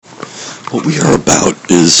What we are about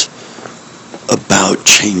is about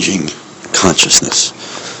changing consciousness.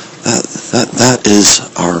 That is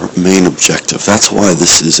our main objective. That's why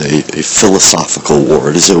this is a philosophical war.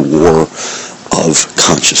 It is a war of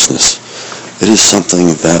consciousness. It is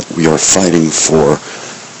something that we are fighting for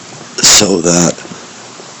so that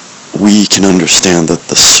we can understand that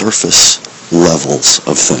the surface levels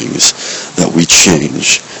of things that we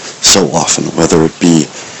change so often, whether it be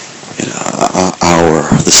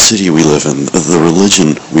the city we live in, the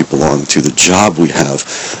religion we belong to, the job we have,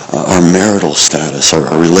 our marital status,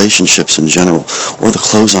 our relationships in general, or the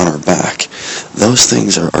clothes on our back. Those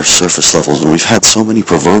things are surface levels, and we've had so many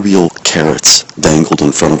proverbial carrots dangled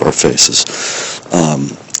in front of our faces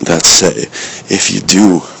that say, if you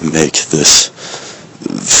do make this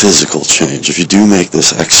physical change, if you do make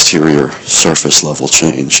this exterior surface level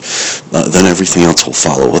change, then everything else will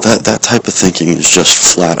follow. Well, that type of thinking is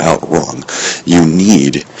just flat out wrong. You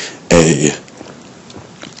need a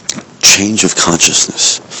change of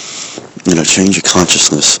consciousness. Change of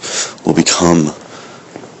consciousness will become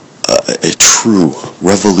a true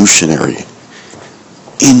revolutionary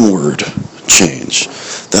inward change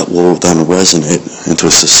that will then resonate into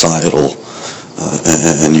a societal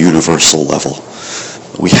and universal level.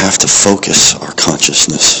 We have to focus our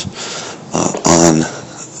consciousness on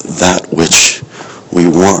that which we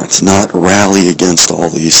want, not rally against all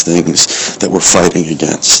these things that we're fighting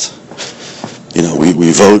against.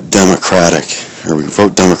 We vote Democratic, or we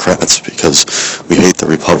vote Democrats because we hate the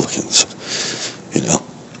Republicans.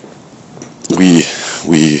 We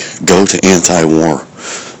go to anti-war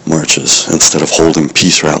marches instead of holding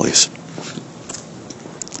peace rallies.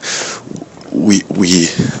 We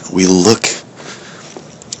look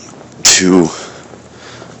to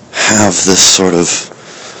have this sort of,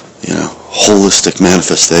 holistic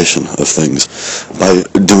manifestation of things by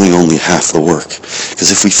doing only half the work. Because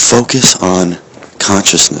if we focus on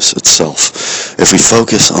consciousness itself, if we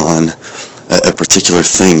focus on a particular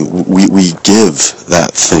thing, we give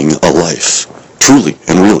that thing a life, truly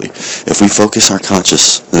and really. If we focus our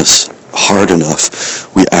consciousness hard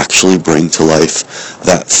enough, we actually bring to life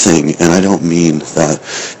that thing. And I don't mean that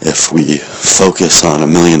if we focus on $1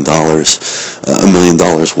 million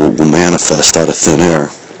will manifest out of thin air.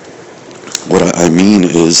 What I mean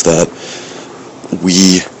is that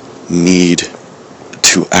we need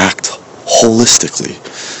to act holistically.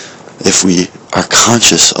 If we are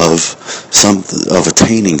conscious of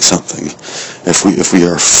attaining something, if we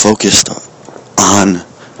are focused on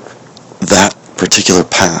that particular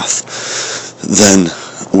path, then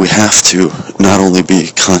we have to not only be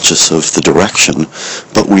conscious of the direction,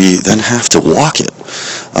 but we then have to walk it.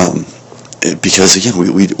 Because again,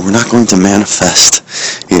 we're not going to manifest,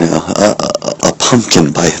 a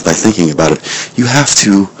pumpkin by thinking about it. You have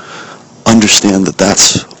to understand that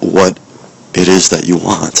that's what it is that you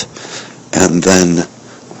want, and then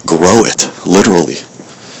grow it literally.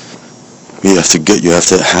 You have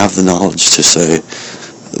to have the knowledge to say,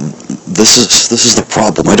 this is the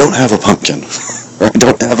problem. I don't have a pumpkin, or I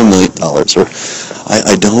don't have $1 million, or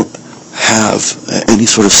I don't have any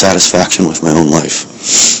sort of satisfaction with my own life.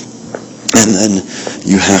 And then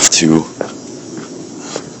you have to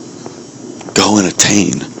go and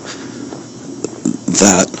attain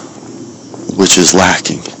that which is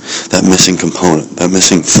lacking, that missing component, that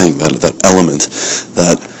missing thing, that element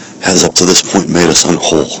that has up to this point made us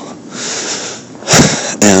unwhole.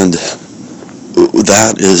 And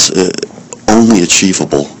that is only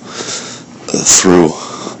achievable through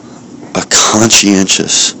a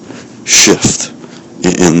conscientious shift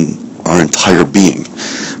in our entire being.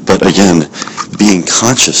 But again, being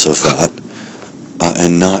conscious of that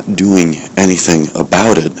and not doing anything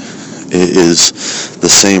about it is the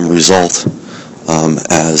same result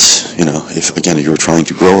as, if you were trying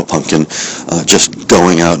to grow a pumpkin, just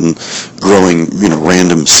going out and growing,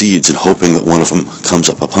 random seeds and hoping that one of them comes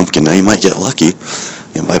up a pumpkin. Now you might get lucky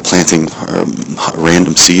by planting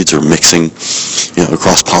random seeds or mixing,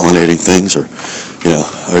 cross-pollinating things, or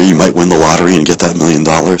you might win the lottery and get that $1 million.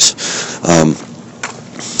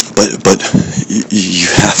 But you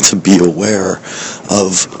have to be aware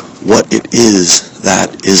of what it is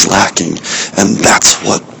that is lacking, and that's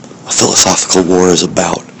what a philosophical war is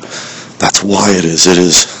about. That's why it is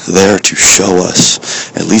there to show us,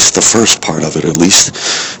 at least the first part of it, at least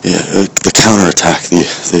the counterattack,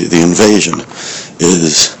 the invasion,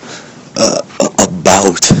 is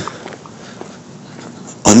about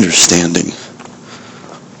understanding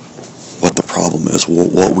what the problem is,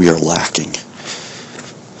 what we are lacking.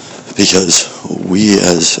 Because we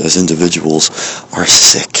as individuals are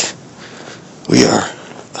sick. We are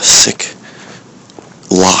a sick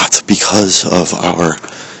lot because of our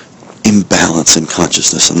imbalance in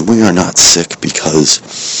consciousness. And we are not sick because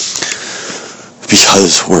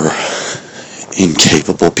we're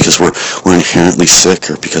incapable, because we're inherently sick,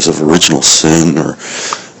 or because of original sin, or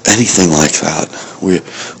anything like that. We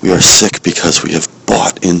are sick because we have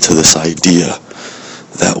bought into this idea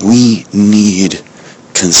that we need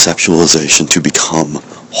conceptualization to become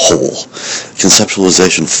whole.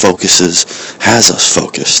 Conceptualization has us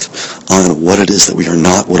focused on what it is that we are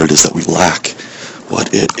not, what it is that we lack,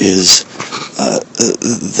 what it is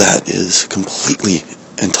that is completely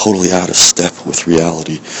and totally out of step with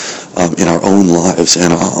reality in our own lives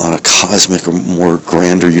and on a cosmic or more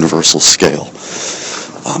grander universal scale.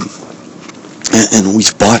 And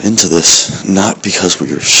we've bought into this not because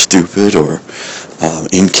we are stupid or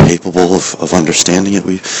incapable of understanding it.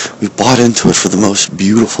 We've bought into it for the most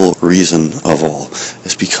beautiful reason of all.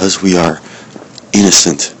 It's because we are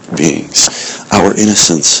innocent beings. Our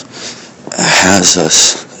innocence has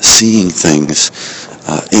us seeing things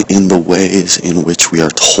in the ways in which we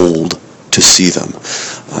are told to see them.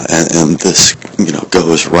 And this,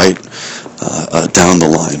 goes right down the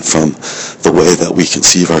line from the way that we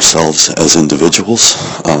conceive ourselves as individuals,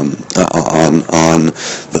 on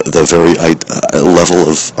the very level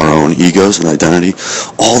of our own egos and identity,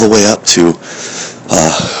 all the way up to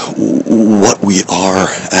what we are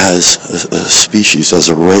as a species, as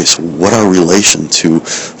a race, what our relation to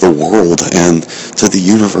the world and to the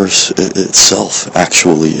universe itself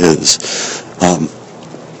actually is.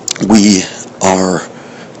 We are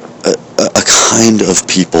a kind of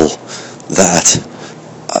people that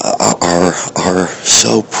are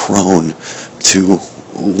so prone to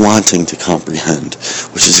wanting to comprehend,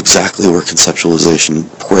 which is exactly where conceptualization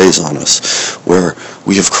preys on us, where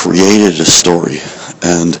we have created a story,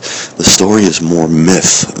 and the story is more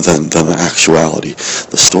myth than actuality.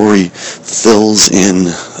 The story fills in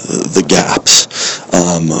the gaps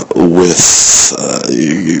with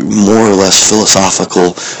more or less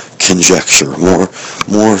philosophical conjecture,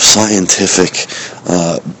 more scientific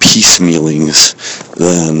piecemealings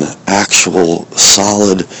than actual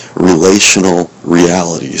solid relational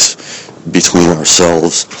realities between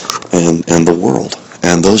ourselves and the world.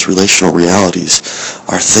 And those relational realities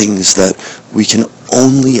are things that we can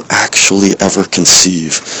only actually ever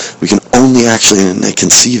conceive. We can only actually, and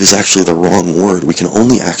conceive is actually the wrong word, we can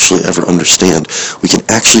only actually ever understand. We can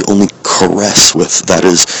actually only caress with, that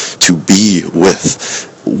is, to be with,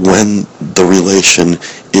 when the relation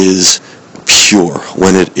is pure,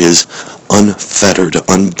 when it is unfettered,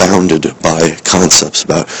 unbounded by concepts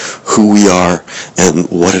about who we are and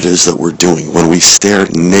what it is that we're doing, when we stare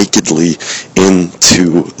nakedly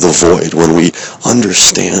into the void, when we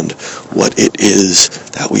understand what it is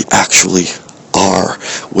that we actually are,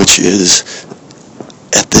 which is,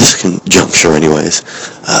 at this juncture anyways,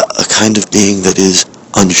 a kind of being that is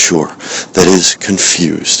unsure, that is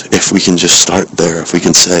confused. If we can just start there, if we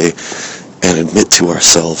can say and admit to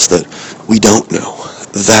ourselves that we don't know,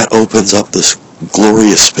 that opens up this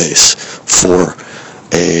glorious space for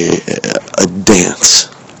a dance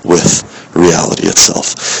with reality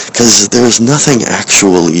itself. Because there's nothing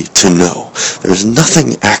actually to know. There's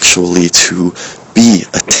nothing actually to be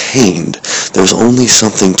attained. There's only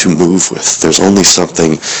something to move with. There's only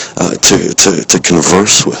something to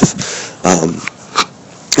converse with.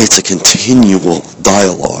 It's a continual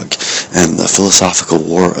dialogue, and the philosophical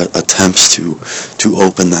war attempts to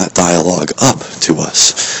open that dialogue up to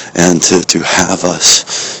us, and to have us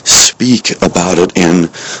speak about it in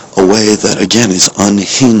a way that, again, is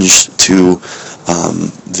unhinged to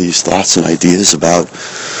these thoughts and ideas about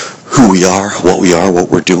who we are, what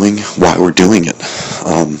we're doing, why we're doing it.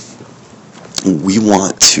 We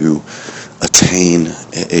want to attain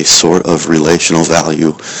a sort of relational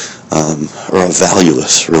value, or a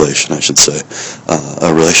valueless relation, I should say,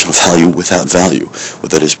 a relation of value without value,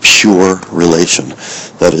 that is pure relation,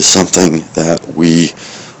 that is something that we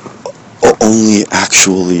only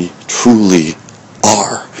actually truly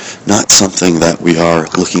are, not something that we are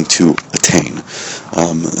looking to attain.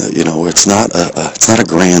 It's not a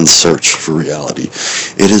grand search for reality.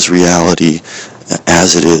 It is reality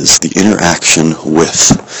as it is, the interaction with,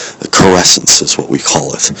 the coalescence is what we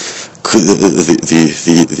call it,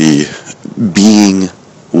 the being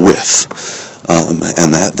with,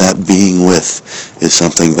 and that being with is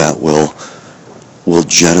something that will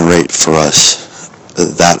generate for us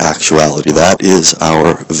that actuality. That is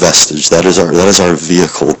our vestige. That is our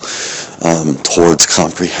vehicle towards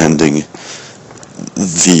comprehending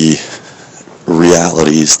the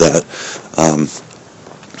realities that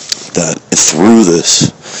through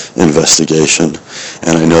this investigation,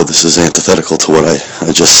 and I know this is antithetical to what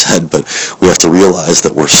I just said, but we have to realize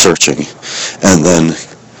that we're searching, and then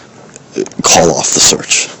call off the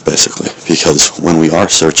search, basically, because when we are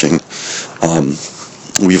searching,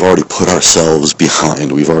 we've already put ourselves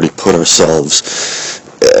behind. We've already put ourselves,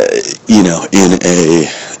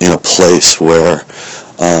 in a place where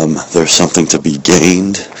there's something to be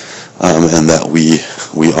gained, and that we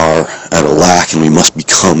are at a lack, and we must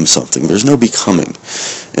become something. There's no becoming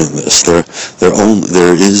in this.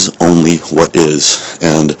 There is only what is,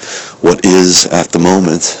 and what is at the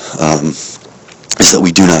moment is that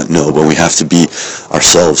we do not know, but we have to be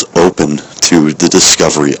ourselves open to the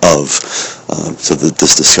discovery of,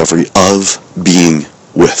 this discovery of being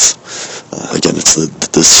with. Again, it's the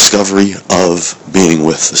discovery of being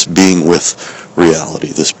with, this being with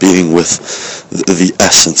reality, this being with the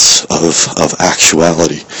essence of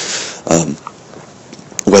actuality.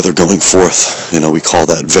 Whether going forth, we call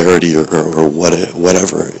that verity or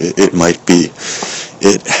whatever it might be,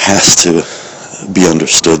 it has to be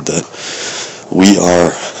understood that we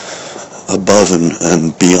are above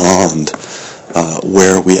and beyond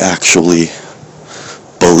where we actually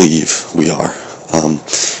believe we are.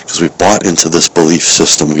 Because we bought into this belief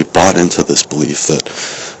system, we bought into this belief that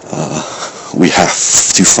we have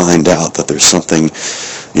to find out that there's something,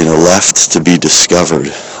 left to be discovered,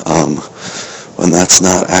 when that's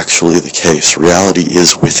not actually the case. Reality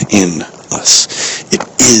is within us. It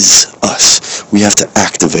is us. We have to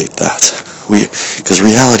activate that. Because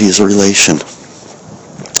reality is a relation.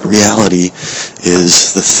 Reality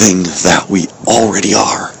is the thing that we already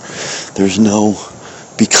are. There's no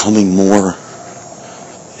becoming more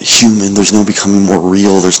human, there's no becoming more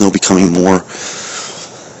real, there's no becoming more,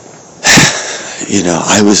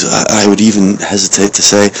 I would even hesitate to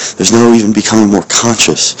say there's no even becoming more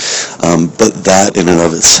conscious, but that in and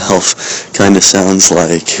of itself kind of sounds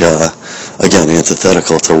like, again,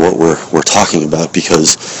 antithetical to what we're talking about,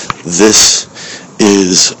 because this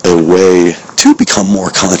is a way to become more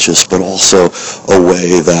conscious, but also a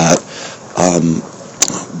way that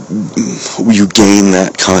you gain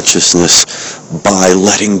that consciousness by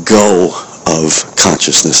letting go of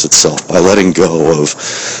consciousness itself, by letting go of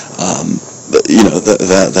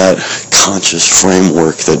that conscious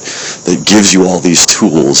framework that gives you all these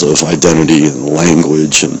tools of identity and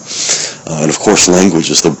language, and of course language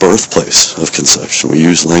is the birthplace of conception. We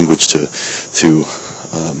use language to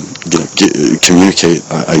communicate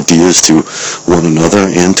ideas to one another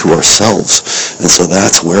and to ourselves, and so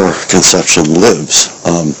that's where conception lives.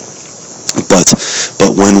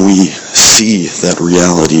 But when we see that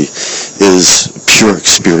reality is pure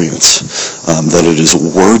experience, that it is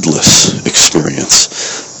wordless experience,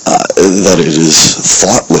 that it is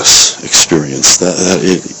thoughtless experience, that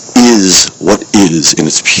it is what is in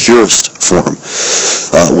its purest form,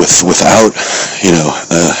 without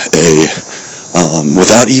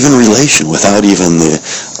without even relation, without even the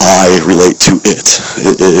I relate to it.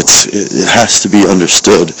 It has to be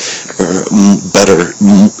understood, or better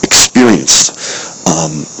experienced,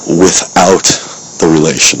 without the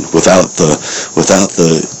relation, without the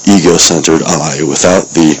ego-centered I, without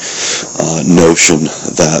the notion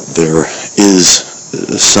that there is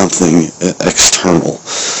something external.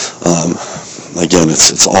 Again,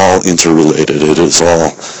 it's all interrelated. It is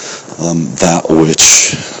all that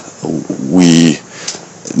which we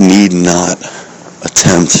need not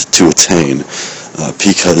attempt to attain,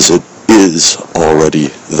 because it is already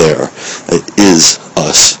there. It is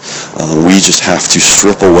us. We just have to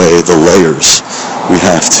strip away the layers. We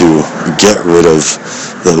have to get rid of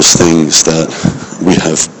those things that we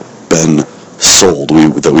have been sold,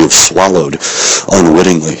 that we have swallowed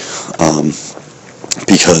unwittingly,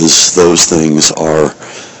 because those things are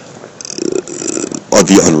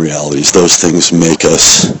the unrealities. Those things make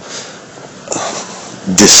us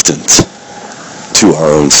distant to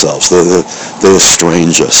our own selves. They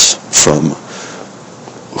estrange us from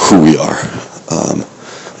who we are,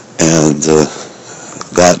 and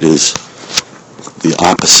that is the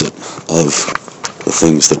opposite of the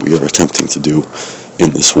things that we are attempting to do in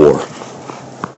this war.